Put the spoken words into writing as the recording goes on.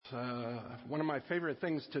One of my favorite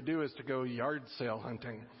things to do is to go yard sale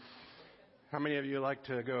hunting. How many of you like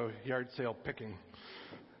to go yard sale picking?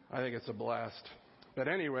 I think it's a blast. But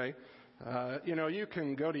anyway, you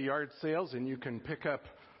can go to yard sales and you can pick up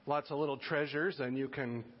lots of little treasures and you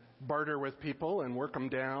can barter with people and work them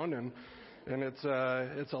down, and it's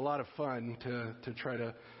a lot of fun to try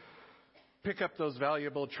to pick up those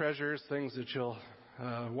valuable treasures, things that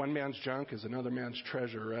one man's junk is another man's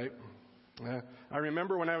treasure, right? I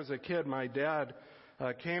remember when I was a kid, my dad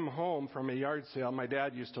came home from a yard sale. My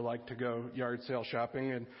dad used to like to go yard sale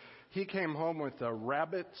shopping, and he came home with a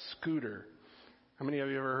rabbit scooter. How many of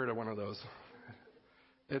you ever heard of one of those?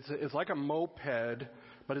 It's like a moped,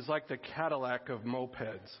 but it's like the Cadillac of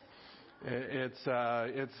mopeds.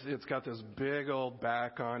 It's got this big old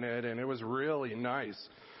back on it, and it was really nice.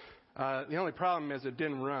 The only problem is it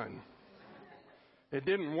didn't run. It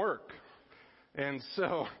didn't work. And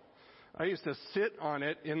so I used to sit on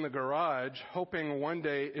it in the garage hoping one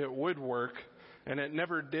day it would work, and it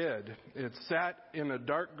never did. It sat in a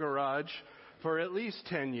dark garage for at least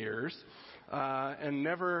 10 years and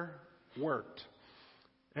never worked.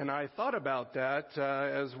 And I thought about that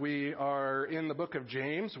as we are in the book of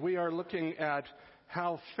James. We are looking at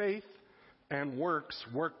how faith and works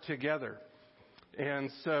work together.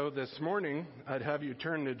 And so this morning, I'd have you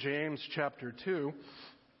turn to James chapter 2.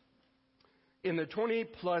 In the 20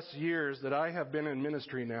 plus years that I have been in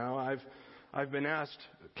ministry now, I've been asked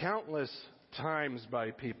countless times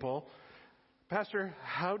by people, Pastor,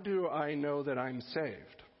 how do I know that I'm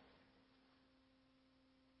saved?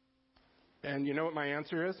 And you know what my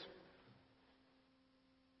answer is?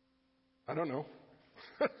 I don't know.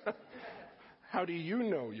 How do you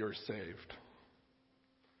know you're saved?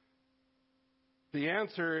 The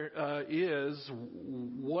answer is,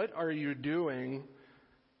 what are you doing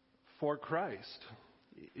for Christ?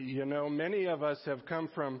 Many of us have come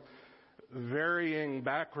from varying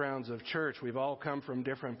backgrounds of church. We've all come from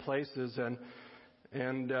different places,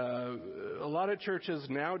 and a lot of churches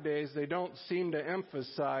nowadays, they don't seem to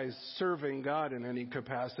emphasize serving God in any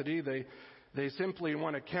capacity. They simply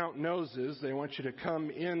want to count noses. They want you to come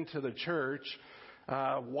into the church,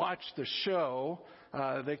 watch the show.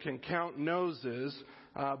 They can count noses,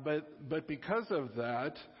 but because of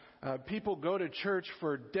that, people go to church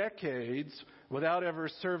for decades without ever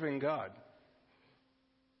serving God.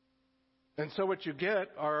 And so what you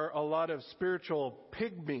get are a lot of spiritual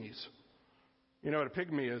pygmies. You know what a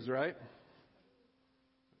pygmy is, right?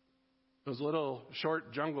 Those little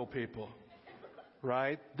short jungle people,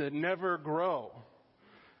 right? That never grow.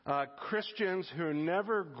 Christians who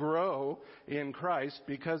never grow in Christ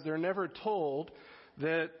because they're never told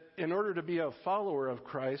that in order to be a follower of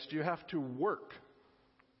Christ, you have to work.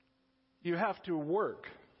 You have to work.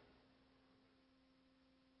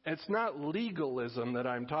 It's not legalism that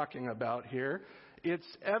I'm talking about here. It's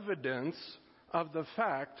evidence of the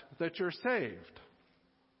fact that you're saved.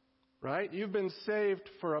 Right? You've been saved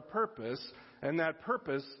for a purpose, and that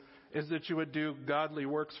purpose is that you would do godly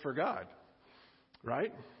works for God.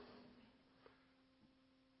 Right?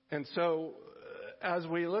 And so, as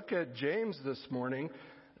we look at James this morning,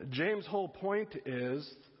 James' whole point is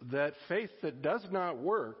that faith that does not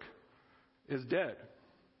work is dead.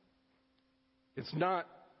 It's not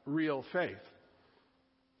real faith.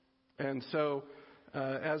 And so,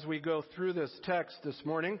 as we go through this text this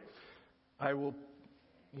morning, I will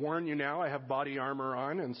warn you now, I have body armor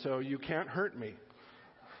on, and so you can't hurt me.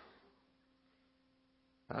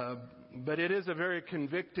 But it is a very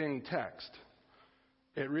convicting text.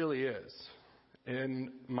 It really is. And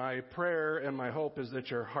my prayer and my hope is that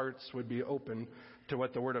your hearts would be open to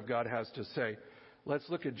what the Word of God has to say. Let's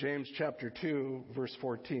look at James chapter 2, verse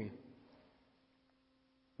 14.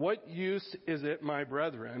 What use is it, my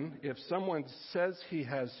brethren, if someone says he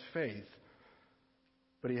has faith,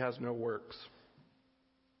 but he has no works?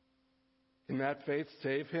 Can that faith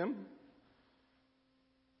save him?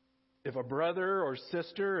 If a brother or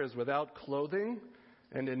sister is without clothing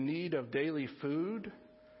and in need of daily food,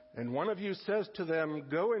 and one of you says to them,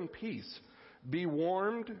 go in peace, be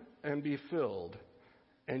warmed and be filled,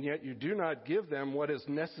 and yet you do not give them what is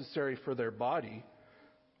necessary for their body,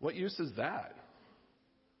 what use is that?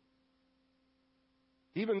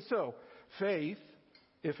 Even so, faith,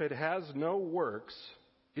 if it has no works,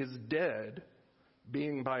 is dead,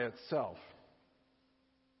 being by itself.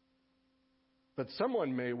 But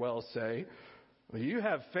someone may well say, well, you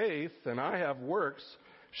have faith and I have works.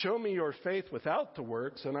 Show me your faith without the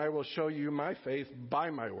works, and I will show you my faith by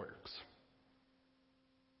my works.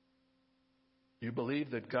 You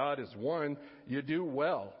believe that God is one, you do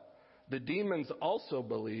well. The demons also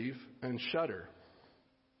believe and shudder.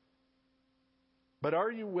 But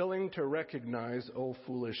are you willing to recognize, O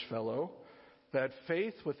foolish fellow, that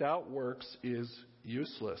faith without works is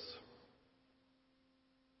useless?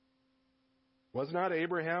 Was not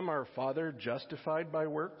Abraham our father justified by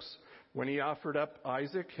works when he offered up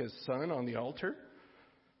Isaac, his son, on the altar?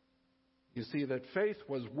 You see that faith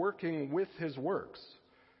was working with his works,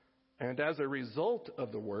 and as a result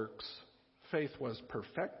of the works, faith was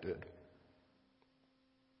perfected.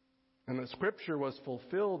 And the scripture was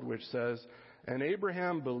fulfilled, which says, "And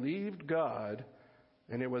Abraham believed God,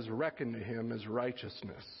 and it was reckoned to him as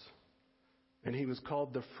righteousness. And he was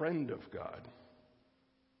called the friend of God."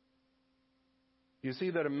 You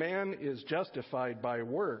see that a man is justified by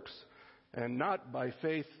works and not by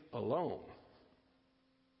faith alone.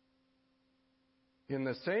 In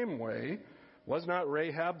the same way, was not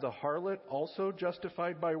Rahab the harlot also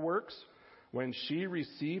justified by works when she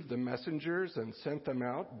received the messengers and sent them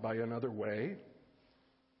out by another way?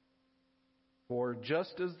 For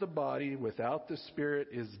just as the body without the spirit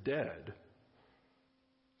is dead,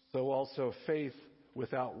 so also faith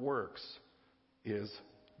without works is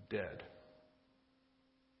dead.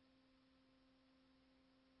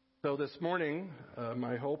 So this morning,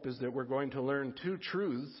 my hope is that we're going to learn two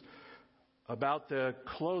truths about the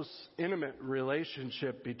close, intimate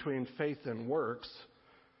relationship between faith and works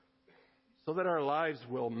so that our lives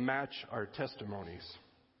will match our testimonies.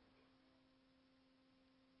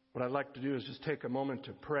 What I'd like to do is just take a moment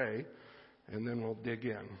to pray, and then we'll dig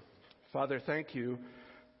in. Father, thank you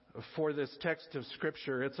for this text of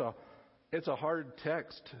Scripture. It's a hard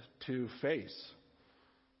text to face.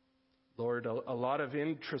 Lord, a lot of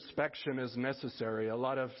introspection is necessary, a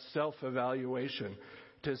lot of self-evaluation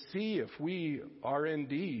to see if we are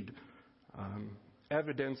indeed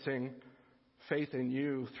evidencing faith in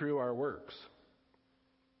you through our works.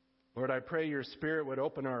 Lord, I pray your Spirit would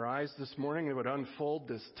open our eyes this morning, it would unfold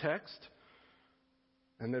this text,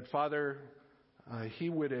 and that, Father, he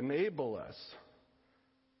would enable us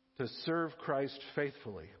to serve Christ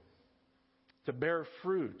faithfully, to bear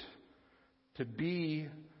fruit, to be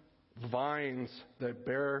vines that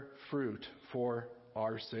bear fruit for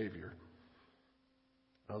our Savior.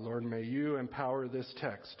 Lord, may you empower this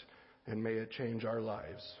text and may it change our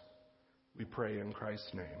lives. We pray in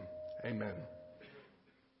Christ's name. Amen.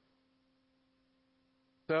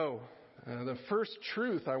 So, the first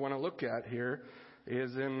truth I want to look at here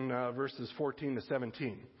is in verses 14 to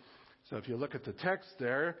 17. So if you look at the text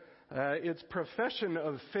there, it's profession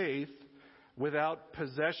of faith without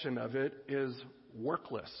possession of it is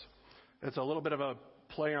workless. It's a little bit of a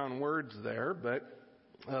play on words there, but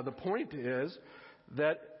the point is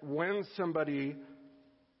that when somebody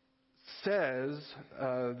says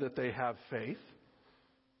that they have faith,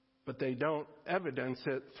 but they don't evidence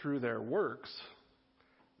it through their works,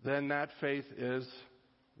 then that faith is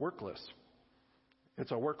workless.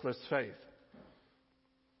 It's a workless faith.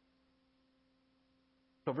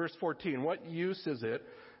 So verse 14, what use is it,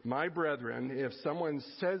 my brethren, if someone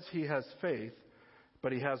says he has faith,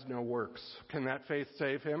 but he has no works? Can that faith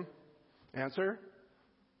save him? Answer?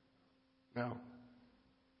 No.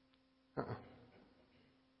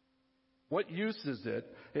 What use is it?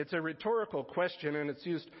 It's a rhetorical question, and it's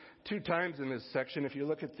used two times in this section. If you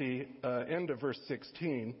look at the end of verse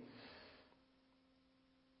 16,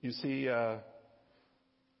 you see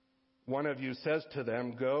one of you says to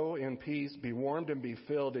them, "Go in peace, be warmed and be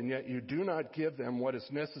filled," and yet you do not give them what is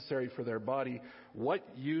necessary for their body. What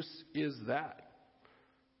use is that?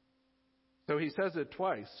 So he says it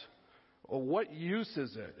twice. Well, what use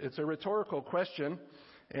is it? It's a rhetorical question.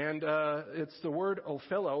 And it's the word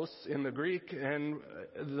ophelos in the Greek, and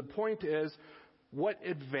the point is, what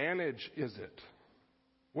advantage is it?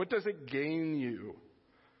 What does it gain you,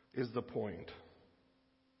 is the point.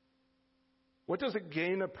 What does it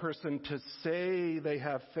gain a person to say they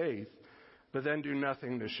have faith, but then do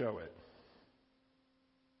nothing to show it?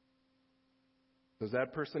 Does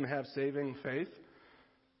that person have saving faith?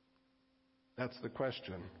 That's the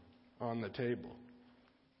question on the table.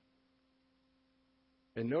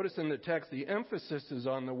 And notice in the text, the emphasis is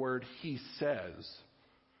on the word "he says."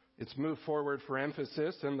 It's moved forward for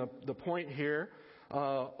emphasis. And the point here,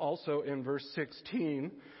 also in verse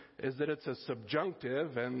 16, is that it's a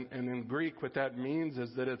subjunctive. And in Greek, what that means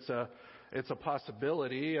is that it's a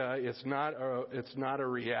possibility. It's not a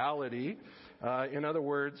reality. In other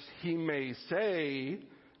words, he may say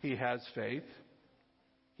he has faith.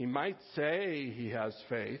 He might say he has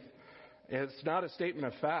faith. It's not a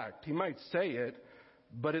statement of fact. He might say it,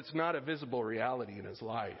 but it's not a visible reality in his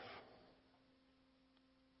life.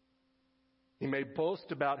 He may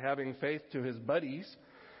boast about having faith to his buddies.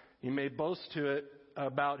 He may boast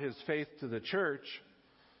about his faith to the church,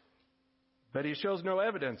 but he shows no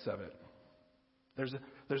evidence of it.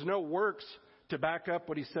 There's no works to back up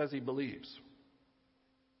what he says he believes.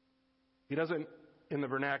 He doesn't, in the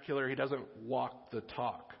vernacular, he doesn't walk the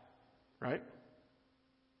talk, right?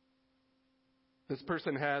 This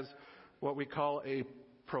person has what we call a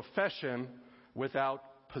profession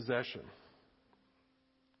without possession.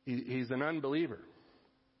 He's an unbeliever.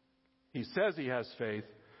 He says he has faith,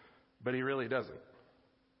 but he really doesn't.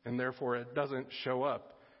 And therefore it doesn't show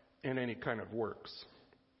up in any kind of works.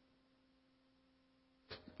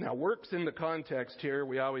 Now, works in the context here,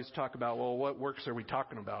 we always talk about, well, what works are we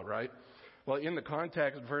talking about, right? Well, in the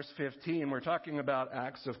context, verse 15, we're talking about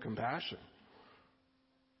acts of compassion.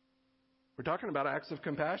 We're talking about acts of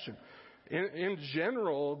compassion. In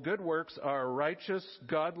general, good works are righteous,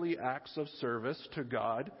 godly acts of service to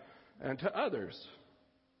God and to others.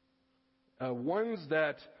 Ones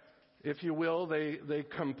that, if you will, they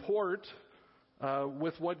comport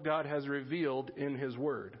with what God has revealed in His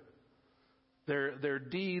Word. They're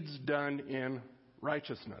deeds done in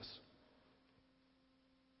righteousness.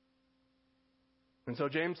 And so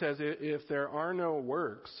James says, if there are no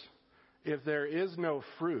works, if there is no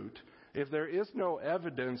fruit, if there is no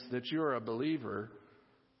evidence that you're a believer,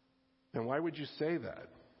 then why would you say that?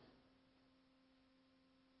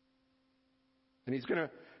 And he's going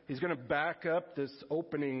to back up this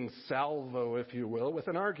opening salvo, if you will, with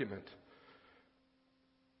an argument.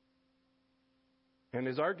 And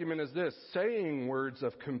his argument is this: saying words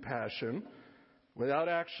of compassion without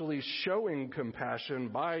actually showing compassion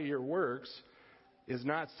by your works is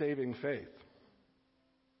not saving faith.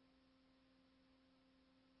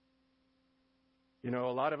 You know,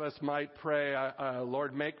 a lot of us might pray,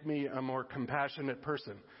 Lord, make me a more compassionate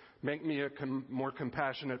person. Make me a more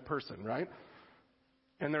compassionate person, right?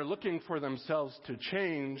 And they're looking for themselves to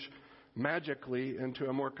change magically into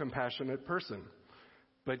a more compassionate person.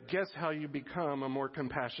 But guess how you become a more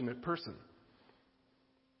compassionate person?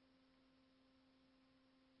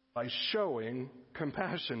 By showing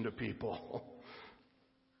compassion to people.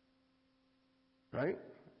 Right?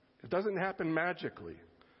 It doesn't happen magically.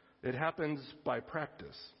 It happens by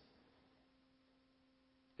practice.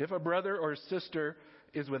 If a brother or sister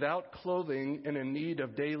is without clothing and in need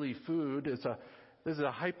of daily food, this is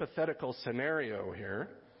a hypothetical scenario here.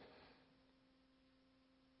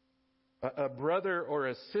 A brother or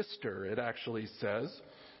a sister, it actually says,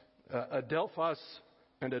 adelphos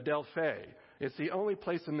and adelphe. It's the only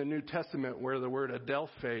place in the New Testament where the word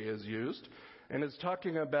adelphe is used, and it's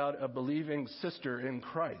talking about a believing sister in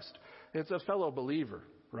Christ. It's a fellow believer,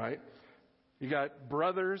 right? You got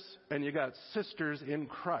brothers and you got sisters in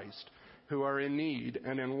Christ who are in need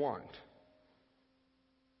and in want.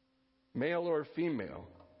 Male or female,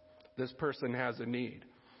 this person has a need.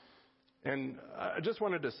 And I just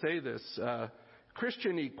wanted to say this.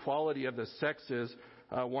 Christian equality of the sexes,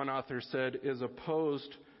 one author said, is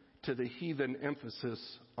opposed to the heathen emphasis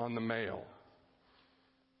on the male.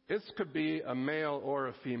 This could be a male or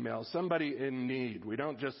a female, somebody in need. We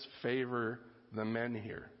don't just favor the men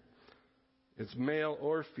here. It's male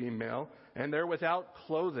or female, and they're without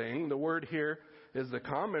clothing. The word here is the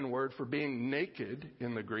common word for being naked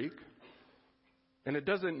in the Greek. And it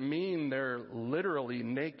doesn't mean they're literally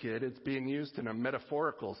naked. It's being used in a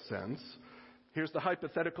metaphorical sense. Here's the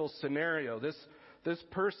hypothetical scenario. This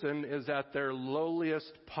person is at their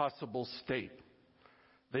lowliest possible state.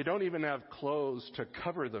 They don't even have clothes to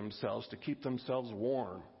cover themselves, to keep themselves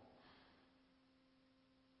warm.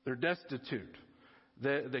 They're destitute.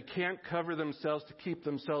 They can't cover themselves to keep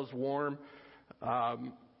themselves warm.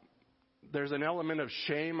 There's an element of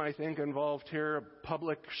shame, I think, involved here,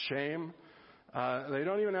 public shame. They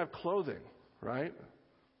don't even have clothing, right?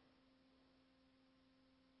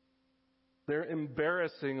 They're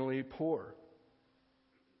embarrassingly poor.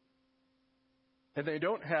 And they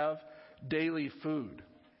don't have daily food.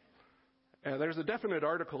 There's a definite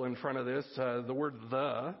article in front of this, the word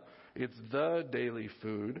it's the daily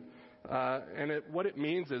food. And what it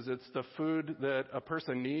means is it's the food that a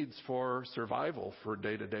person needs for survival, for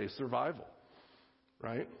day-to-day survival,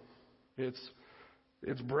 right? It's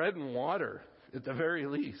bread and water, at the very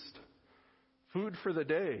least. Food for the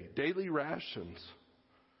day, daily rations.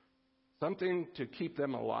 Something to keep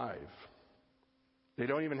them alive. They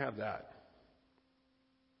don't even have that.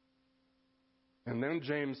 And then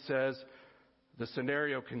James says, the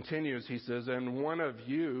scenario continues, he says, and one of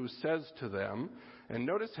you says to them, and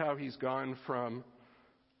notice how he's gone from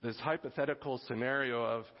this hypothetical scenario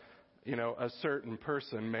of, a certain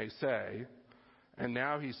person may say, and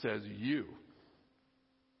now he says you.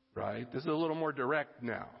 Right? This is a little more direct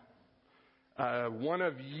now. One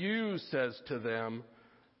of you says to them,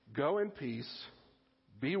 go in peace,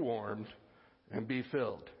 be warmed, and be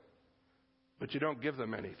filled. But you don't give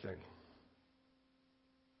them anything.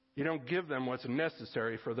 You don't give them what's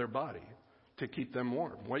necessary for their body to keep them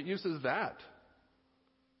warm. What use is that?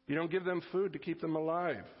 You don't give them food to keep them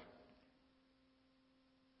alive.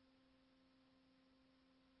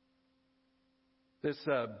 This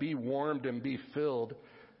be warmed and be filled,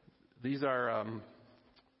 these are,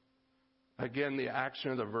 again, the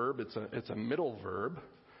action of the verb. It's a middle verb,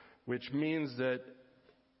 which means that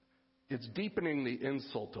it's deepening the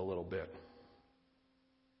insult a little bit.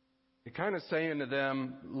 You're kind of saying to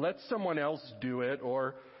them, let someone else do it,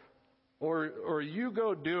 or you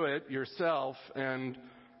go do it yourself, and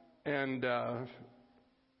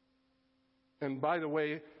by the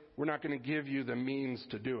way, we're not going to give you the means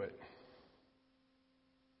to do it.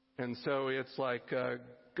 And so it's like,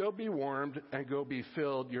 go be warmed and go be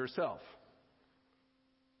filled yourself.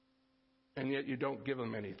 And yet you don't give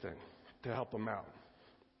them anything to help them out.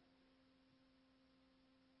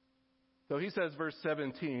 So he says, verse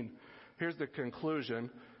 17, here's the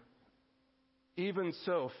conclusion. Even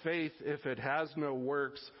so, faith, if it has no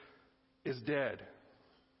works, is dead.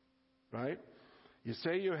 Right? You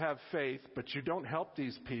say you have faith, but you don't help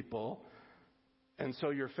these people, and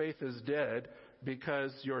so your faith is dead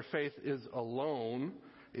because your faith is alone.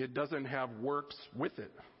 It doesn't have works with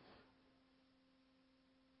it.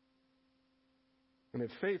 And if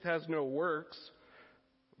faith has no works,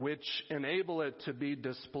 which enable it to be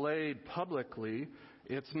displayed publicly,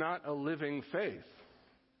 it's not a living faith.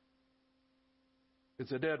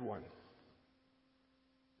 It's a dead one.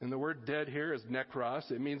 And the word dead here is nekros.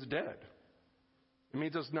 It means dead. It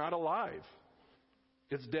means it's not alive.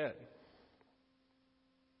 It's dead.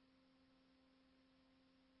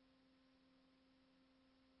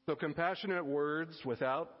 So compassionate words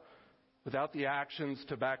without the actions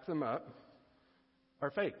to back them up are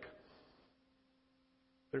fake.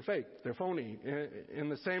 They're fake. They're phony. In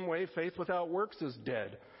the same way, faith without works is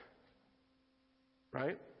dead.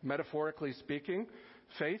 Right? Metaphorically speaking,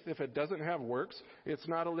 faith, if it doesn't have works, it's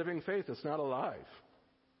not a living faith. It's not alive.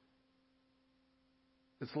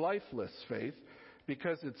 It's lifeless faith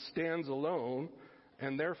because it stands alone,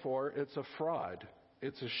 and therefore it's a fraud.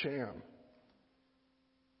 It's a sham.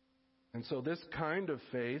 And so this kind of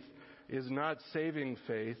faith is not saving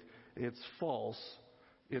faith. It's false.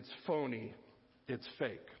 It's phony. It's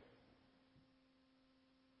fake.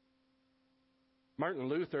 Martin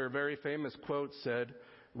Luther, a very famous quote, said,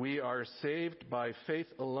 "We are saved by faith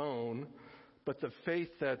alone, but the faith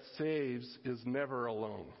that saves is never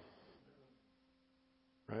alone."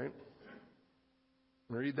 Right?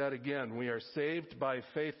 Read that again. We are saved by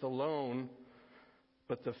faith alone,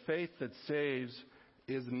 but the faith that saves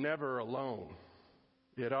is never alone.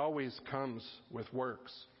 It always comes with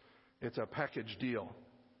works. It's a package deal.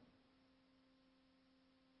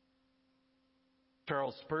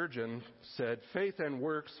 Charles Spurgeon said, "Faith and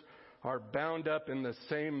works are bound up in the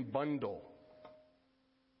same bundle.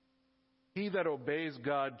 He that obeys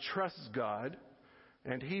God trusts God,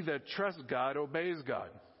 and he that trusts God obeys God.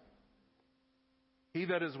 He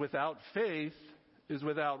that is without faith is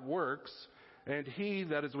without works, and he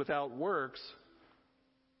that is without works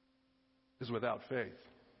is without faith."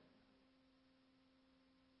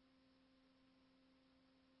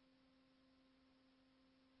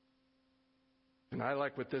 And I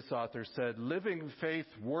like what this author said, "Living faith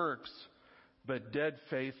works, but dead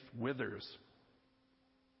faith withers."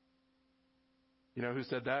 You know who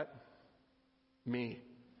said that? Me.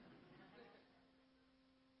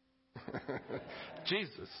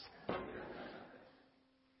 Jesus.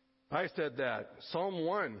 I said that. Psalm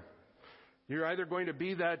 1. You're either going to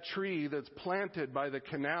be that tree that's planted by the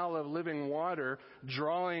canal of living water,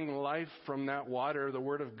 drawing life from that water, the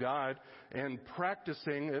Word of God, and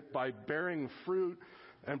practicing it by bearing fruit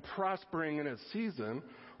and prospering in its season,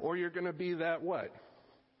 or you're going to be that what?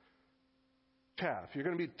 Chaff. You're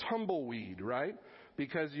going to be tumbleweed, right?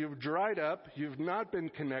 Because you've dried up, you've not been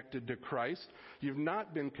connected to Christ, you've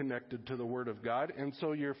not been connected to the Word of God, and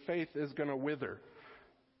so your faith is going to wither.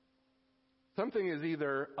 Something is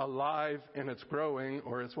either alive and it's growing,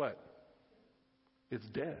 or it's what? It's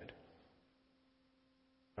dead.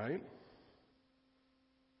 Right?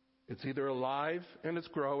 It's either alive and it's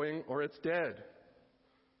growing, or it's dead.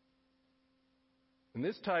 And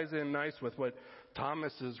this ties in nice with what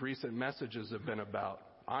Thomas's recent messages have been about,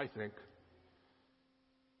 I think.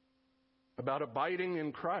 About abiding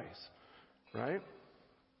in Christ, right?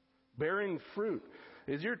 Bearing fruit.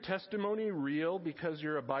 Is your testimony real because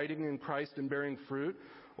you're abiding in Christ and bearing fruit?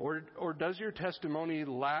 Or does your testimony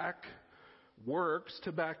lack works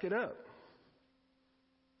to back it up?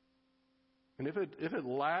 And if it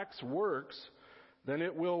lacks works, then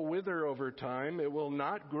it will wither over time. It will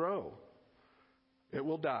not grow. It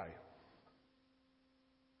will die.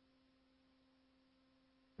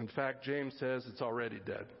 In fact, James says it's already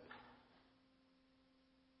dead.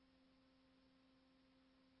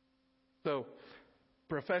 So,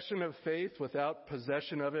 profession of faith without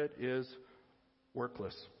possession of it is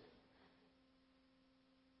workless.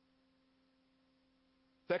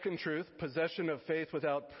 Second truth, possession of faith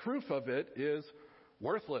without proof of it is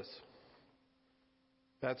worthless.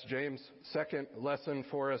 That's James' second lesson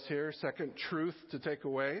for us here, second truth to take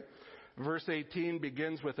away. Verse 18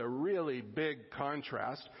 begins with a really big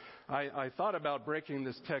contrast. I thought about breaking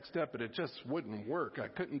this text up, but it just wouldn't work. I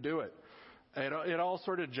couldn't do it. It all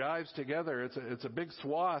sort of jives together. It's a big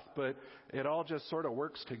swath, but it all just sort of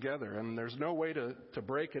works together, and there's no way to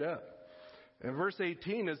break it up. And verse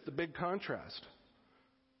 18 is the big contrast.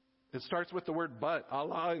 It starts with the word but,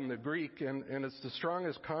 Allah in the Greek, and it's the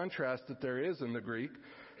strongest contrast that there is in the Greek.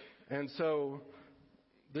 And so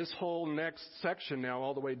this whole next section now,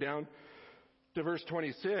 all the way down to verse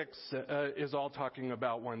 26, is all talking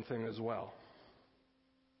about one thing as well.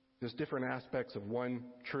 There's different aspects of one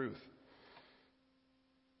truth.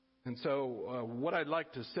 And so what I'd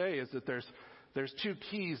like to say is that there's two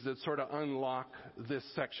keys that sort of unlock this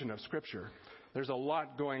section of Scripture. There's a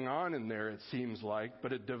lot going on in there, it seems like,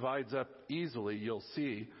 but it divides up easily, you'll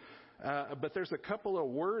see. But there's a couple of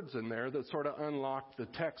words in there that sort of unlock the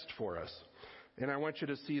text for us. And I want you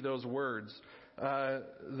to see those words.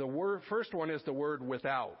 The first one is the word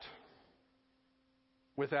without.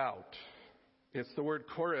 Without. It's the word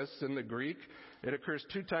chorus in the Greek. It occurs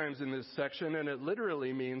 2 times in this section, and it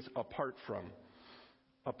literally means apart from.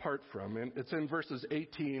 Apart from. And it's in verses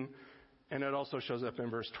 18, and it also shows up in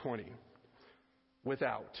verse 20.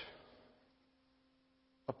 Without.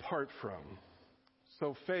 Apart from.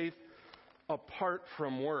 So faith apart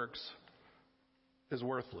from works is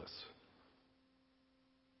worthless.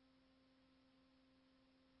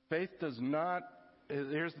 Faith does not,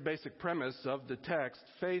 here's the basic premise of the text,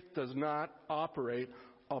 faith does not operate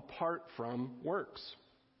apart from works.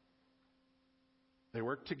 They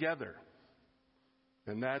work together.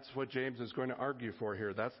 And that's what James is going to argue for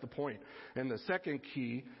here. That's the point. And the second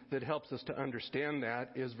key that helps us to understand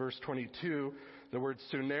that is verse 22, the word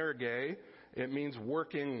sunerge. It means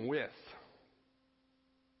working with.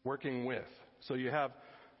 Working with. So you have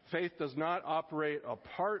faith does not operate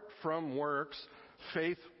apart from works.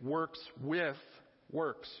 Faith works with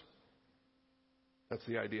works. That's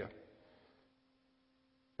the idea.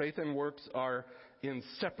 Faith and works are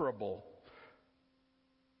inseparable.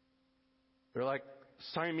 They're like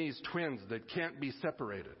Siamese twins that can't be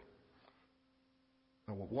separated.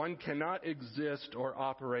 One cannot exist or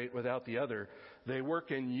operate without the other. They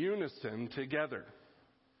work in unison together.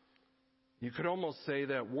 You could almost say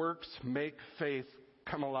that works make faith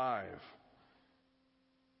come alive.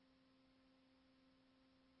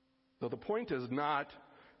 So the point is not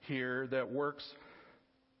here that works,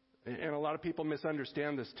 and a lot of people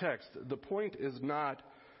misunderstand this text. The point is not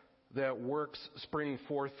that works spring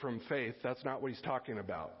forth from faith. That's not what he's talking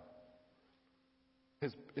about.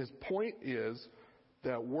 His point is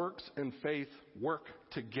that works and faith work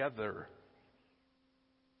together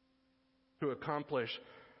to accomplish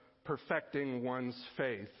perfecting one's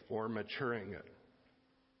faith or maturing it.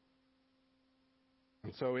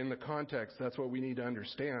 And so in the context, that's what we need to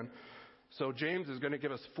understand. So James is going to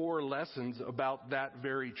give us 4 lessons about that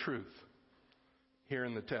very truth here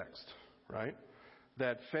in the text, right?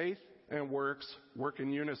 That faith and works work in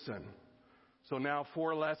unison. So now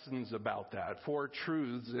 4 lessons about that, 4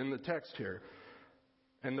 truths in the text here.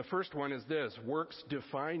 And the first one is this: works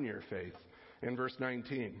define your faith, in verse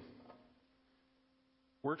 19.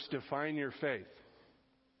 Works define your faith.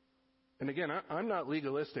 And again, I'm not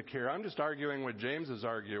legalistic here. I'm just arguing what James is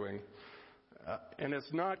arguing. And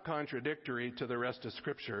it's not contradictory to the rest of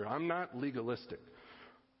Scripture. I'm not legalistic.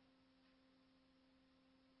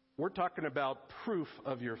 We're talking about proof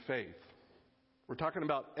of your faith. We're talking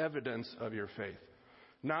about evidence of your faith.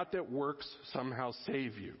 Not that works somehow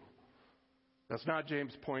save you. That's not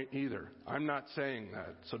James' point either. I'm not saying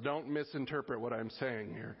that. So don't misinterpret what I'm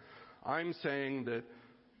saying here. I'm saying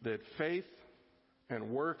that faith and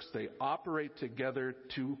works, they operate together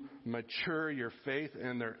to mature your faith,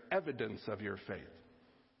 and they're evidence of your faith.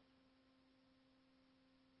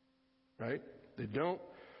 Right? They don't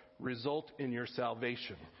result in your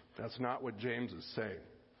salvation. That's not what James is saying.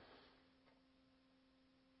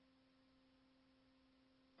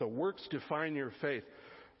 The works define your faith.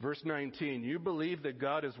 Verse 19, you believe that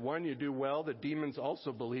God is one, you do well. The demons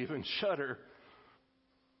also believe and shudder.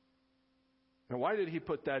 Now, why did he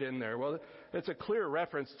put that in there? Well, it's a clear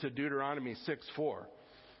reference to Deuteronomy 6:4.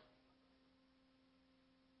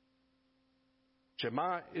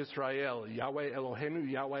 Shema Israel, Yahweh Eloheinu,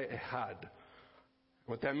 Yahweh Echad.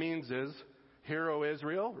 What that means is, hear, O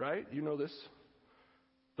Israel, right? You know this.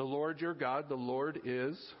 The Lord your God, the Lord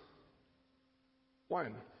is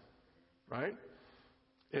one, right?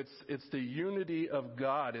 It's the unity of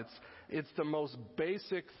God. It's the most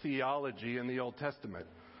basic theology in the Old Testament.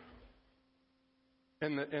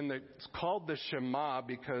 And it's called the Shema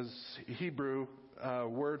because Hebrew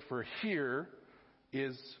word for hear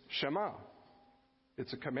is Shema.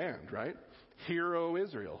 It's a command, right? Hear, O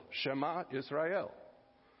Israel. Shema Israel.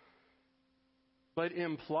 But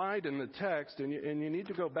implied in the text, and you need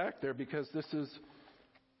to go back there because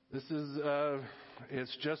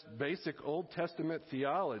it's just basic Old Testament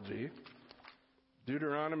theology.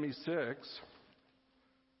 Deuteronomy 6.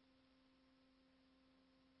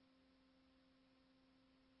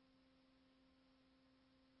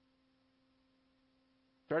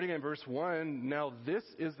 Starting in verse 1, now this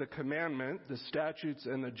is the commandment, the statutes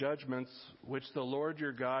and the judgments which the Lord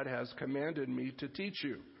your God has commanded me to teach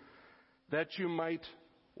you, that you might,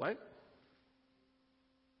 what?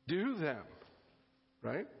 Do them,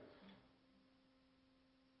 right?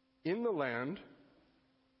 In the land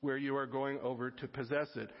where you are going over to possess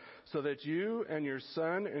it, so that you and your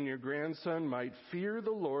son and your grandson might fear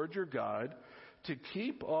the Lord your God, to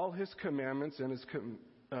keep all his commandments and his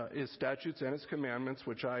statutes and his commandments,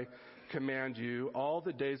 which I command you, all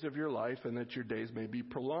the days of your life, and that your days may be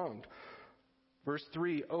prolonged. Verse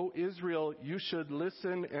 3, O Israel, you should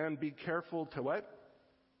listen and be careful to what?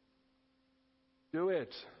 Do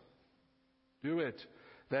it. Do it,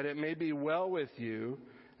 that it may be well with you,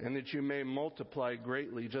 and that you may multiply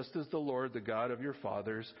greatly, just as the Lord, the God of your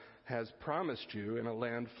fathers, has promised you, in a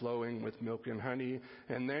land flowing with milk and honey.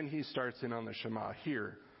 And then he starts in on the Shema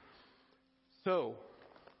here. So,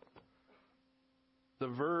 the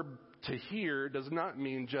verb to hear does not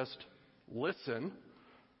mean just listen.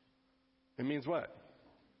 It means what?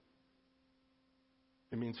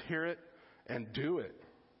 It means hear it and do it,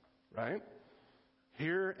 right?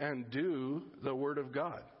 Hear and do the Word of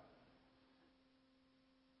God.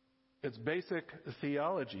 It's basic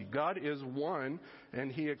theology. God is one,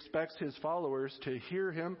 and he expects his followers to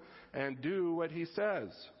hear him and do what he says.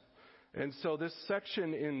 And so this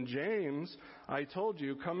section in James, I told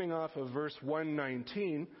you, coming off of verse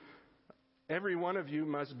 119, every one of you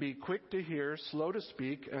must be quick to hear, slow to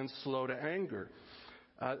speak, and slow to anger.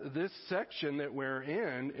 This section that we're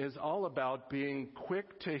in is all about being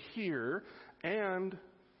quick to hear and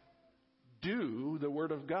do the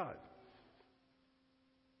Word of God.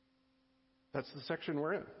 That's the section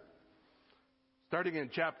we're in. Starting in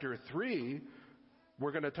chapter 3,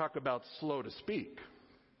 we're going to talk about slow to speak.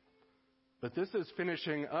 But this is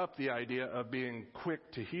finishing up the idea of being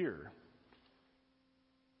quick to hear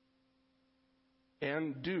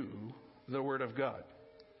and do the Word of God.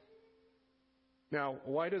 Now,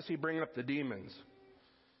 why does he bring up the demons?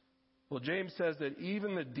 Well, James says that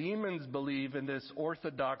even the demons believe in this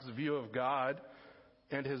orthodox view of God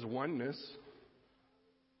and his oneness.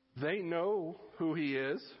 They know who he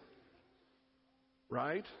is,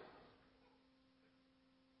 right?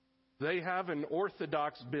 They have an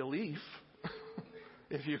orthodox belief,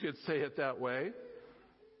 if you could say it that way.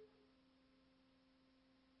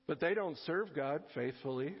 But they don't serve God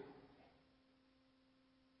faithfully.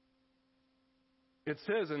 It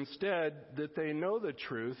says instead that they know the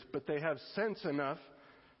truth, but they have sense enough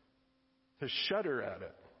to shudder at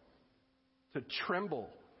it, to tremble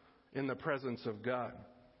in the presence of God.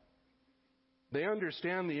 They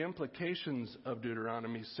understand the implications of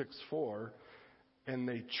Deuteronomy 6:4, and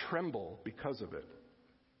they tremble because of it.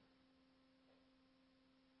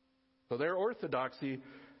 So their orthodoxy,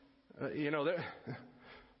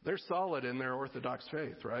 they're solid in their orthodox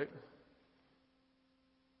faith, right?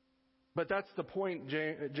 But that's the point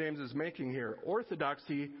James is making here.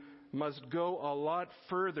 Orthodoxy must go a lot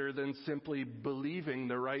further than simply believing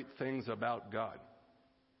the right things about God.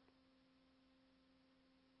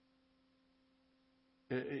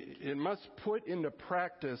 It must put into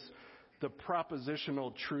practice the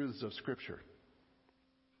propositional truths of Scripture.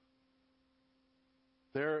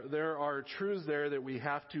 There are truths there that we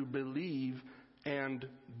have to believe and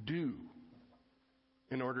do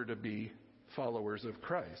in order to be followers of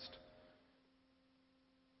Christ.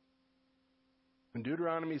 And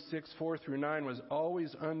Deuteronomy 6:4-9 was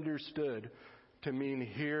always understood to mean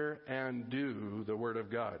hear and do the Word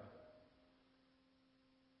of God.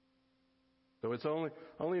 So it's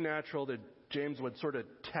only natural that James would sort of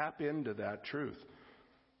tap into that truth.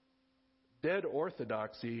 Dead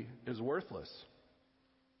orthodoxy is worthless.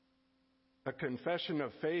 A confession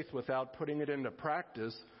of faith without putting it into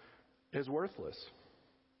practice is worthless.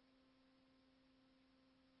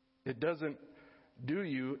 It doesn't do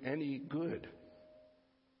you any good.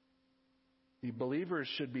 The believers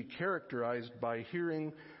should be characterized by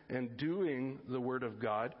hearing and doing the Word of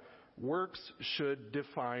God. Works should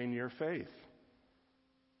define your faith.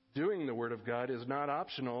 Doing the Word of God is not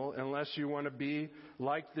optional unless you want to be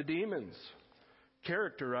like the demons,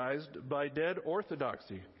 characterized by dead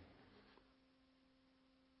orthodoxy.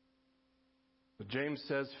 But James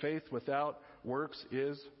says faith without works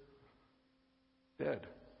is dead.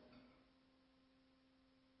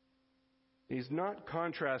 He's not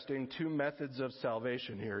contrasting two methods of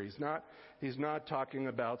salvation here. He's not talking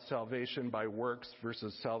about salvation by works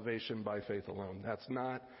versus salvation by faith alone. That's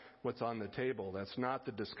not what's on the table. That's not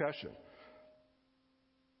the discussion.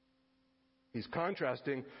 He's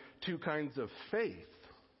contrasting two kinds of faith.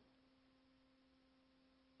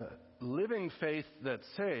 Living faith that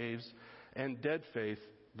saves and dead faith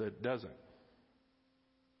that doesn't.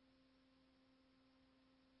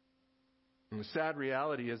 And the sad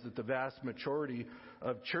reality is that the vast majority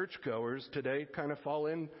of churchgoers today kind of fall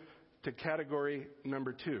into category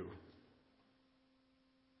number 2.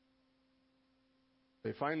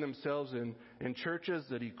 They find themselves in churches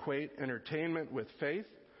that equate entertainment with faith,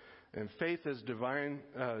 and faith is defined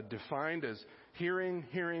as hearing,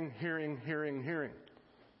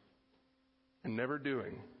 and never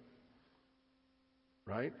doing.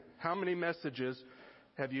 Right? How many messages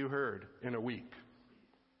have you heard in a week?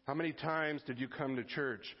 How many times did you come to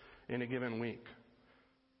church in a given week?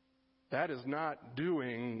 That is not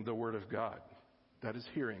doing the Word of God. That is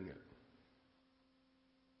hearing it.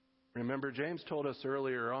 Remember, James told us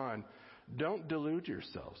earlier on, don't delude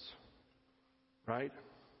yourselves. Right?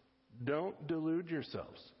 Don't delude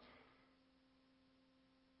yourselves.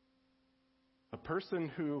 A person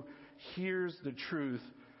who hears the truth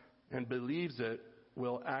and believes it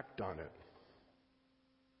will act on it.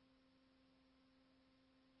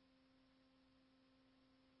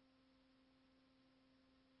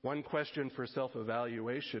 One question for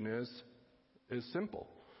self-evaluation is simple.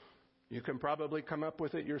 You can probably come up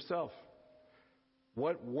with it yourself.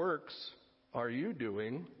 What works are you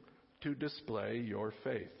doing to display your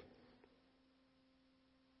faith?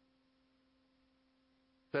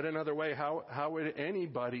 Said another way, how would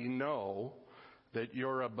anybody know that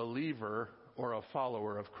you're a believer or a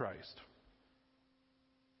follower of Christ?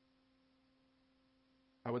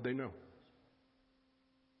 How would they know?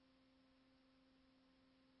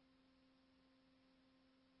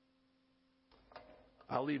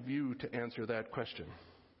 I'll leave you to answer that question.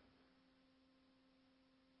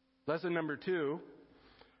 Lesson number 2,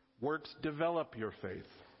 works develop your faith.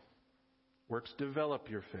 Works develop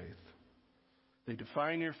your faith. They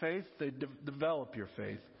define your faith, they develop your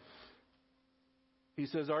faith. He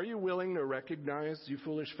says, are you willing to recognize, you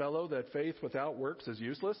foolish fellow, that faith without works is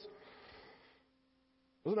useless?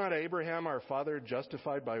 Was not Abraham, our father,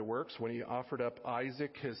 justified by works when he offered up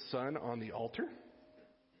Isaac, his son, on the altar?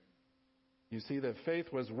 You see that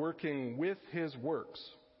faith was working with his works.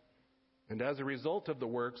 And as a result of the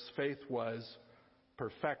works, faith was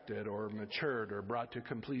perfected or matured or brought to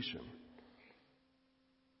completion.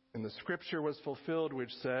 And the scripture was fulfilled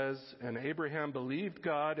which says, and Abraham believed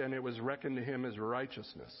God, and it was reckoned to him as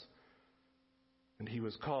righteousness. And he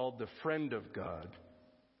was called the friend of God.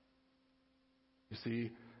 You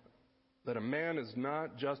see, that a man is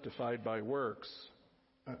not justified by works.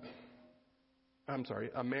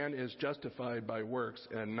 A man is justified by works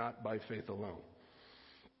and not by faith alone.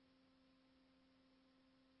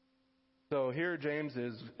 So here James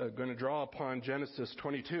is going to draw upon Genesis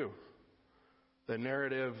 22, the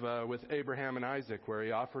narrative with Abraham and Isaac where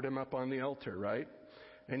he offered him up on the altar, right?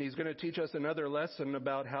 And he's going to teach us another lesson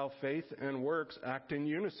about how faith and works act in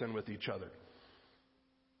unison with each other.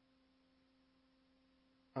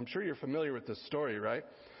 I'm sure you're familiar with this story, right?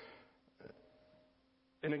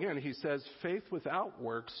 And again, he says faith without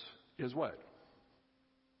works is what?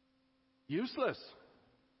 Useless.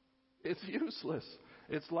 It's useless.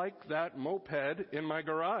 It's like that moped in my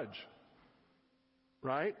garage,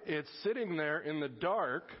 right? It's sitting there in the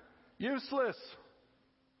dark, useless.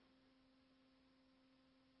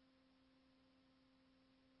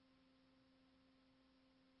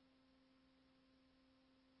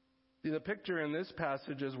 See, the picture in this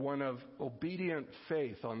passage is one of obedient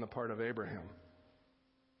faith on the part of Abraham.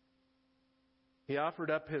 He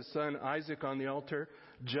offered up his son Isaac on the altar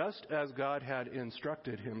just as God had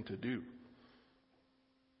instructed him to do.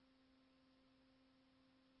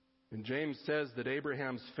 And James says that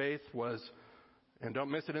Abraham's faith was And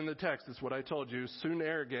don't miss it in the text. It's what I told you.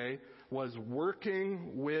 Sunerge was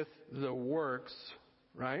working with the works,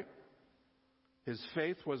 right? His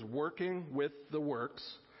faith was working with the works.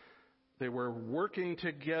 They were working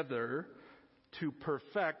together to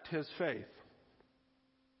perfect his faith.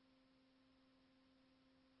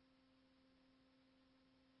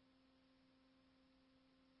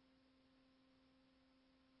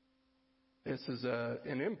 This is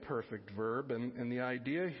an imperfect verb, and the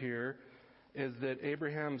idea here is that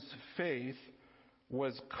Abraham's faith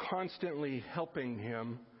was constantly helping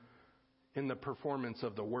him in the performance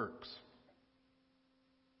of the works.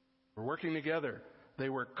 We're working together. They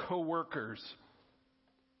were co-workers.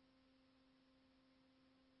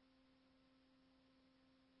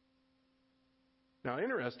 Now,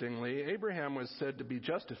 interestingly, Abraham was said to be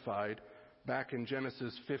justified back in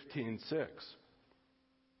Genesis 15:6.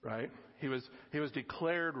 Right? He was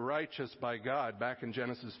declared righteous by God back in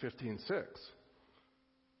Genesis 15:6.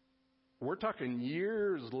 We're talking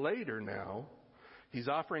years later now. He's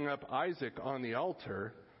offering up Isaac on the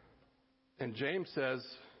altar, and James says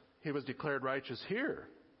he was declared righteous here.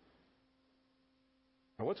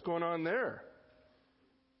 Now, what's going on there?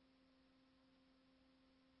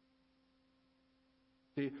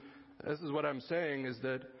 See, this is what I'm saying is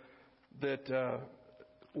that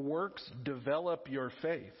works develop your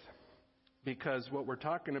faith, because what we're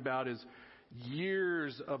talking about is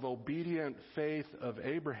years of obedient faith of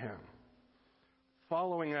Abraham,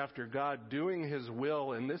 following after God, doing his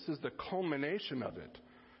will, and this is the culmination of it,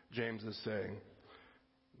 James is saying.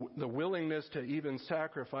 The willingness to even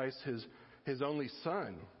sacrifice his only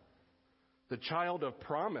son, the child of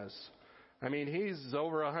promise. I mean, he's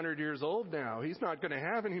over 100 years old now. He's not going to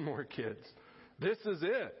have any more kids. This is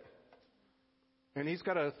it. And he's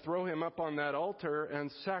got to throw him up on that altar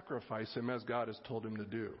and sacrifice him as God has told him to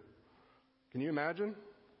do. Can you imagine?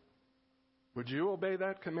 Would you obey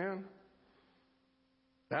that command?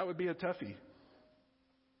 That would be a toughie.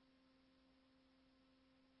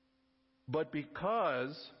 But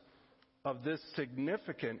because of this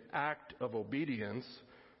significant act of obedience,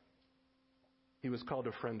 he was called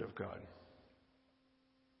a friend of God.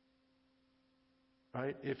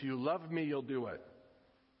 Right? If you love me, you'll do it.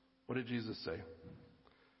 What did Jesus say?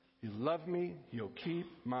 You love me, you'll keep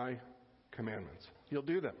my commandments. You'll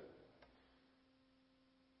do them.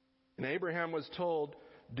 And Abraham was told,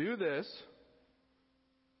 do this.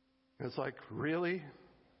 And it's like, really?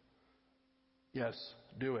 Yes,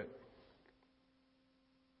 do it.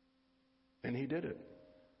 And he did it.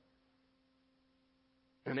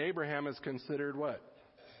 And Abraham is considered what?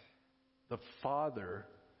 The father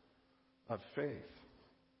of faith.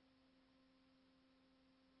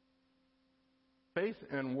 Faith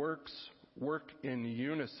and works work in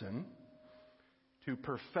unison to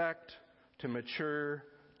perfect, to mature,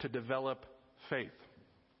 to develop faith.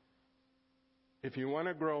 If you want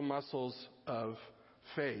to grow muscles of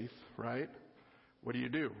faith, right, what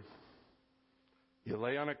do? You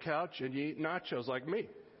lay on a couch and you eat nachos like me.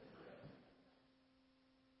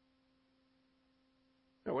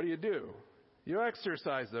 Now, what do? You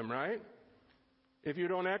exercise them, right? If you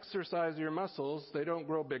don't exercise your muscles, they don't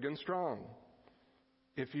grow big and strong.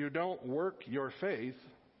 If you don't work your faith,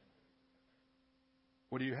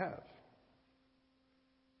 what do you have?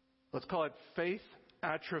 Let's call it faith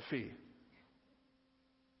atrophy.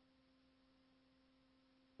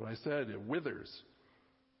 What I said, it withers.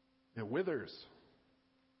 It withers.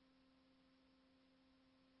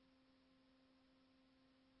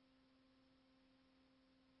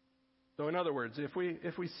 So in other words, if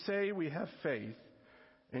we say we have faith,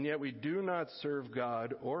 and yet we do not serve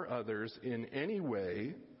God or others in any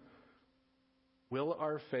way, will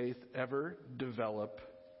our faith ever develop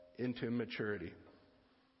into maturity?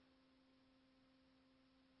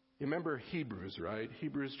 You remember Hebrews, right?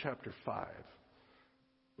 Hebrews chapter 5.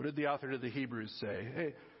 What did the author to the Hebrews say?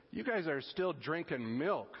 Hey, you guys are still drinking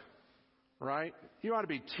milk, right? You ought to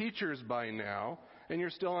be teachers by now, and you're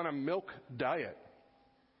still on a milk diet.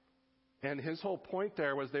 And his whole point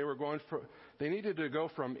there was they needed to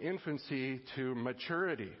go from infancy to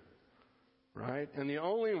maturity, right? And the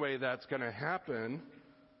only way that's going to happen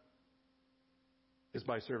is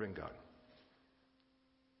by serving God.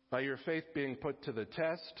 By your faith being put to the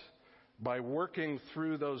test, by working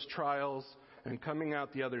through those trials and coming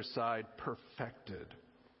out the other side perfected,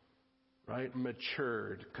 right?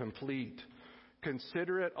 Matured, complete.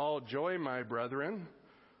 Consider it all joy, my brethren,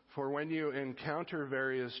 for when you encounter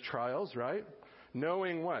various trials, right?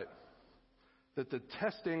 Knowing what? That the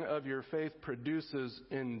testing of your faith produces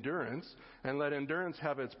endurance, and let endurance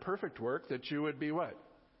have its perfect work, that you would be what?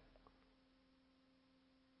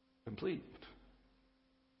 Complete.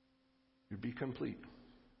 you'd be complete.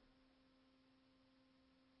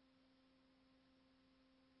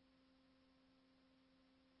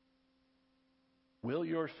 Will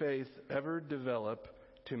your faith ever develop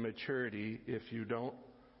to maturity if you don't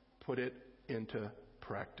put it into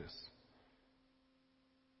practice?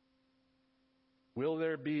 Will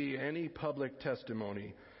there be any public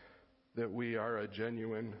testimony that we are a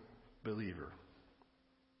genuine believer?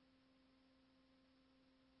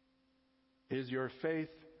 Is your faith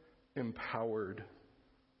empowered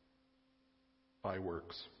by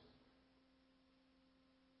works?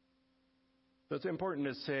 So it's important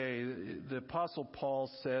to say, the Apostle Paul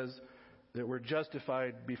says that we're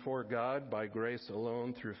justified before God by grace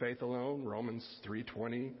alone, through faith alone, Romans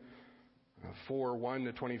 3:20,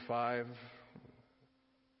 4:1-25.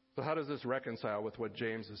 So how does this reconcile with what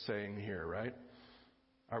James is saying here, right?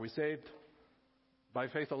 Are we saved by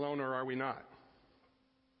faith alone or are we not?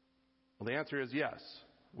 Well, the answer is yes.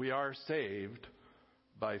 We are saved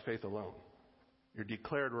by faith alone. You're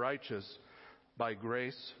declared righteous by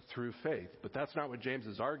grace through faith. But that's not what James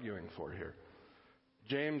is arguing for here.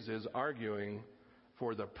 James is arguing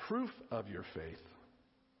for the proof of your faith,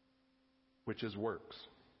 which is works.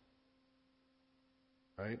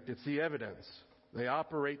 Right? It's the evidence. They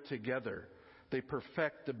operate together. They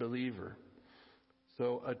perfect the believer.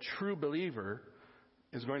 So a true believer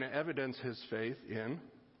is going to evidence his faith in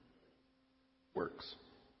works.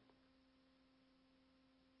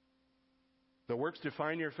 The works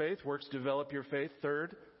define your faith. Works develop your faith.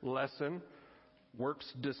 Third lesson,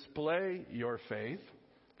 works display your faith.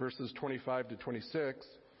 Verses 25-26.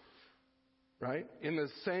 Right? In the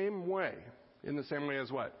same way. In the same way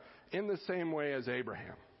as what? In the same way as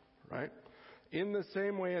Abraham. Right? In the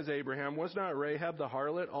same way as Abraham, was not Rahab the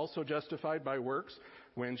harlot also justified by works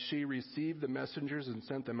when she received the messengers and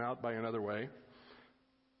sent them out by another way?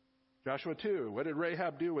 Joshua 2, what did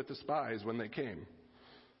Rahab do with the spies when they came?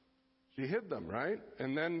 She hid them, right?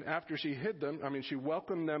 And then after she hid them, she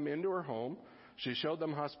welcomed them into her home. She showed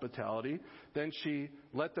them hospitality. Then she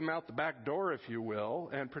let them out the back door, if you will,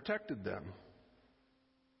 and protected them.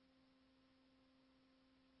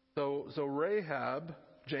 So Rahab,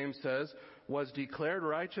 James says, was declared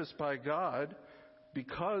righteous by God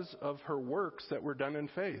because of her works that were done in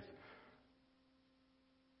faith.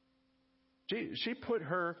 She put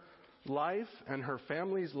her life and her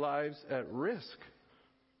family's lives at risk.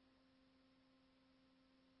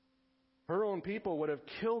 Her own people would have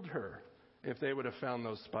killed her if they would have found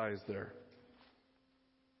those spies there.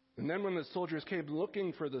 And then when the soldiers came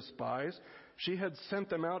looking for the spies, she had sent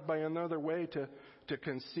them out by another way to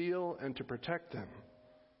conceal and to protect them.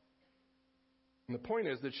 And the point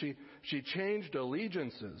is that she changed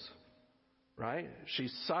allegiances, right? She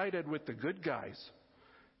sided with the good guys.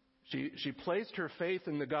 She placed her faith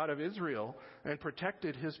in the God of Israel and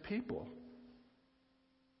protected his people.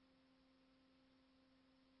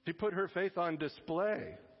 She put her faith on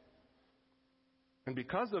display. And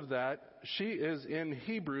because of that, she is in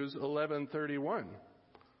Hebrews 11:31,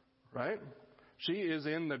 right? She is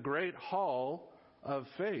in the great hall of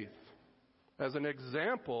faith as an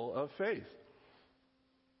example of faith.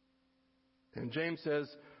 And James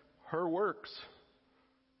says her works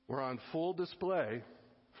were on full display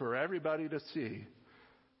for everybody to see.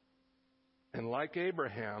 And like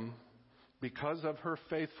Abraham, because of her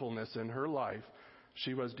faithfulness in her life,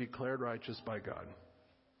 she was declared righteous by God.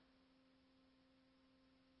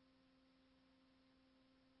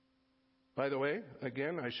 By the way,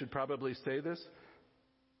 again, I should probably say this.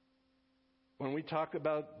 When we talk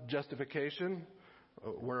about justification,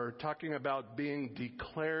 we're talking about being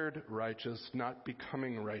declared righteous, not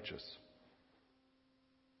becoming righteous.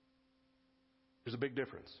 There's a big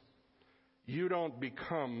difference. You don't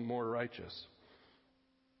become more righteous.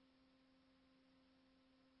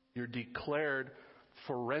 You're declared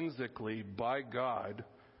forensically by God.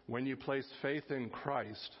 When you place faith in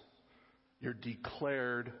Christ, you're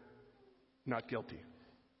declared not guilty.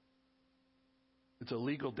 It's a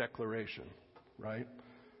legal declaration, right?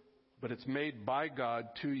 But it's made by God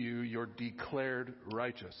to you. You're declared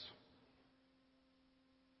righteous.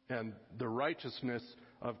 And the righteousness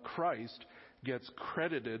of Christ gets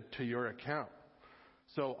credited to your account.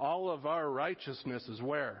 So all of our righteousness is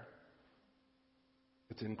where?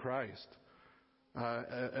 It's in Christ.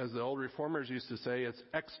 As the old reformers used to say, it's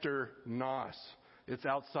exter nos. It's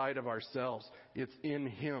outside of ourselves. It's in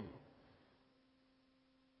Him.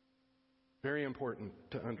 Very important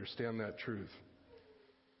to understand that truth.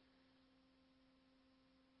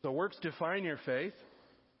 So works define your faith.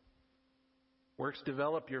 Works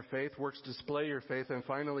develop your faith. Works display your faith. And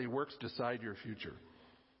finally, works decide your future.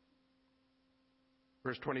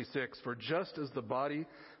 Verse 26, for just as the body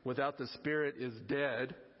without the Spirit is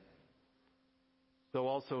dead, so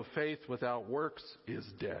also faith without works is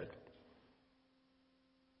dead.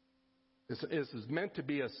 This is meant to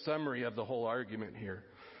be a summary of the whole argument here.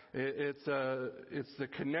 It's the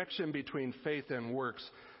connection between faith and works.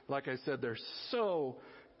 Like I said, they're so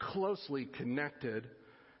closely connected.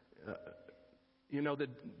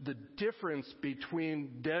 The difference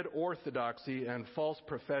between dead orthodoxy and false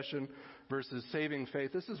profession versus saving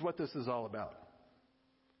faith, this is what this is all about.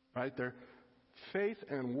 Right? Faith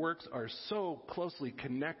and works are so closely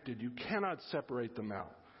connected, you cannot separate them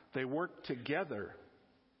out. They work together.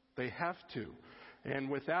 They have to. And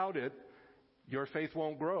without it, your faith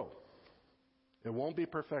won't grow. It won't be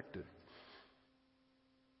perfected.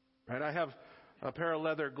 Right? I have a pair of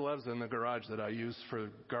leather gloves in the garage that I use for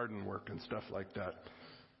garden work and stuff like that.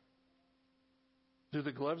 Do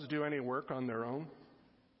the gloves do any work on their own?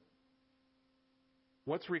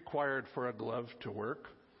 What's required for a glove to work?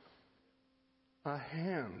 A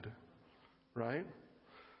hand, right?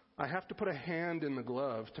 I have to put a hand in the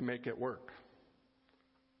glove to make it work.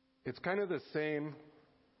 It's kind of the same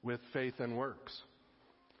with faith and works.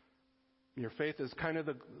 Your faith is kind of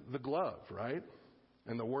the glove, right?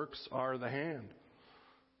 And the works are the hand.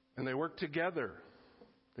 And they work together.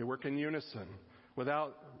 They work in unison.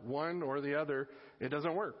 Without one or the other, it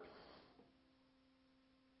doesn't work.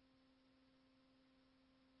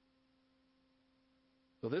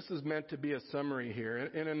 So this is meant to be a summary here.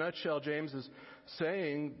 In a nutshell, James is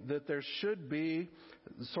saying that there should be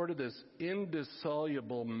sort of this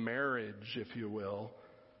indissoluble marriage, if you will,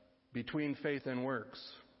 between faith and works.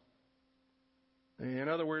 In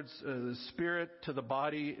other words, the spirit to the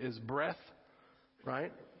body is breath,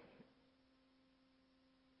 right?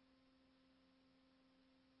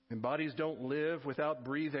 And bodies don't live without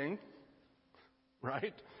breathing,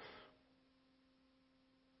 right?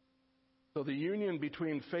 So the union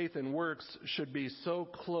between faith and works should be so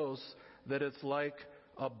close that it's like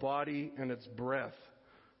a body and its breath,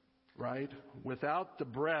 right? Without the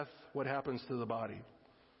breath, what happens to the body?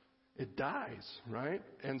 It dies, right?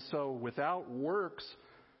 And so without works,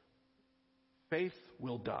 faith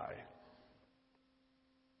will die.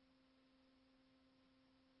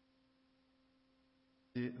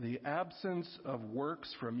 The absence of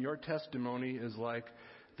works from your testimony is like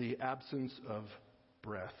the absence of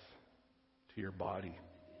breath to your body.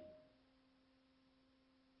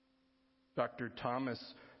 Dr. Thomas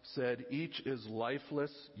said, each is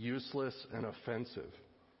lifeless, useless, and offensive.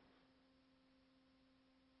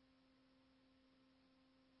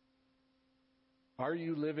 Are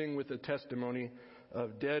you living with the testimony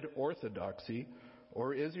of dead orthodoxy,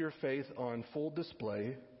 or is your faith on full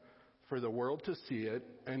display for the world to see it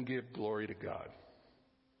and give glory to God?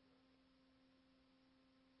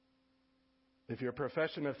 If your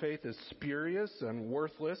profession of faith is spurious and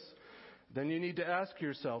worthless, then you need to ask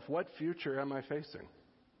yourself, what future am I facing?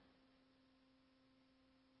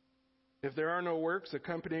 If there are no works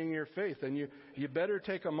accompanying your faith, then you better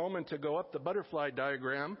take a moment to go up the butterfly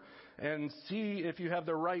diagram and see if you have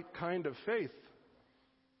the right kind of faith.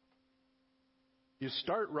 You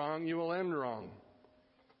start wrong, you will end wrong.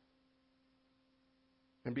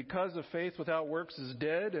 And because of faith without works is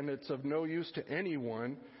dead and it's of no use to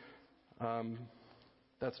anyone,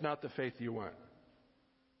 that's not the faith you want.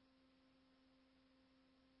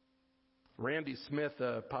 Randy Smith,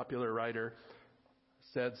 a popular writer,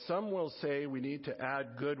 said, some will say we need to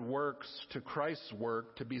add good works to Christ's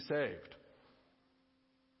work to be saved.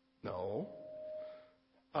 No.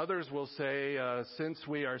 Others will say, since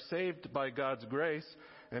we are saved by God's grace,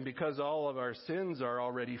 and because all of our sins are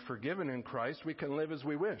already forgiven in Christ, we can live as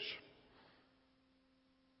we wish.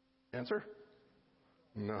 Answer?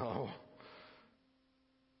 No.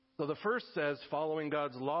 So the first says following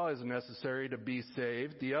God's law is necessary to be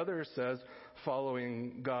saved. The other says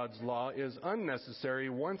following God's law is unnecessary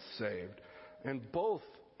once saved. And both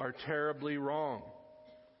are terribly wrong.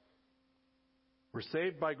 We're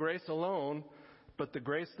saved by grace alone, but the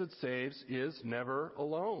grace that saves is never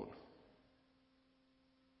alone.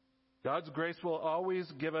 God's grace will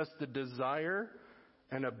always give us the desire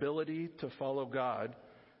and ability to follow God.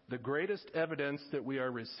 The greatest evidence that we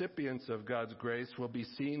are recipients of God's grace will be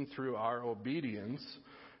seen through our obedience,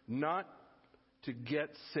 not to get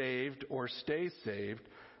saved or stay saved,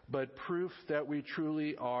 but proof that we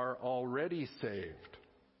truly are already saved.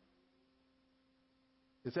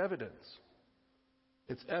 It's evidence.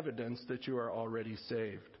 It's evidence that you are already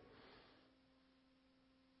saved.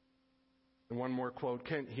 And one more quote,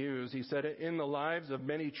 Kent Hughes, he said, in the lives of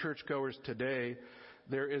many churchgoers today,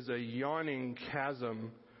 there is a yawning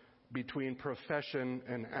chasm between profession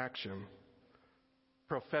and action.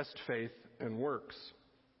 professed faith and works.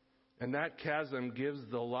 And that chasm gives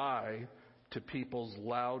the lie to people's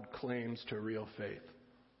loud claims to real faith.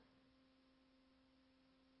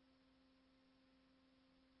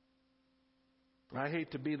 I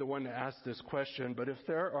hate to be the one to ask this question, but if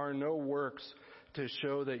there are no works to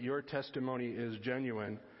show that your testimony is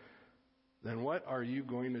genuine, then what are you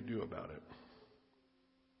going to do about it?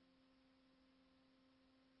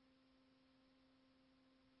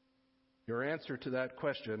 Your answer to that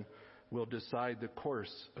question will decide the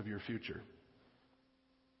course of your future.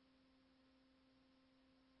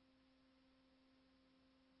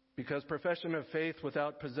 Because profession of faith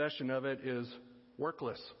without possession of it is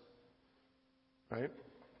workless. Right?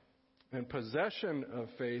 And possession of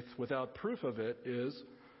faith without proof of it is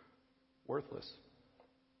worthless.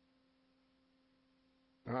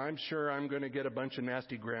 Now, I'm sure I'm going to get a bunch of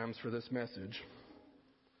nasty grams for this message.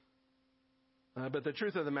 But the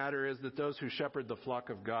truth of the matter is that those who shepherd the flock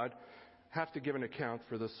of God have to give an account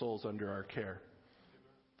for the souls under our care.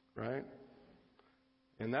 Right?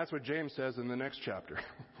 And that's what James says in the next chapter.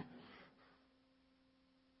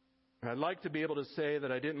 I'd like to be able to say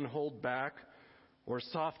that I didn't hold back or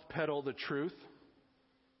soft pedal the truth.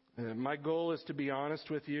 My goal is to be honest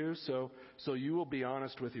with you, so you will be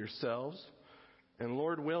honest with yourselves. And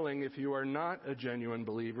Lord willing, if you are not a genuine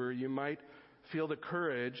believer, you might feel the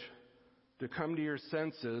courage to come to your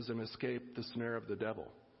senses and escape the snare of the devil.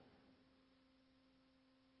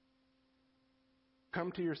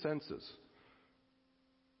 Come to your senses.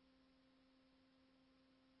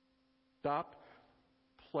 Stop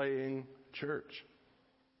playing church.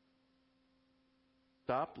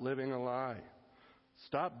 Stop living a lie.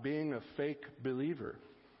 Stop being a fake believer.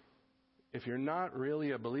 If you're not really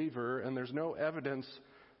a believer and there's no evidence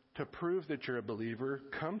to prove that you're a believer,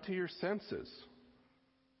 come to your senses.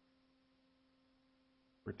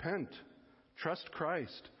 Repent. Trust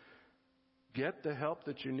Christ. Get the help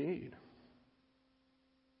that you need.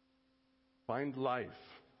 Find life.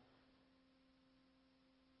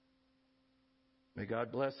 May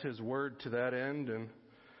God bless His word to that end,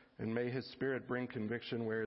 and may His Spirit bring conviction where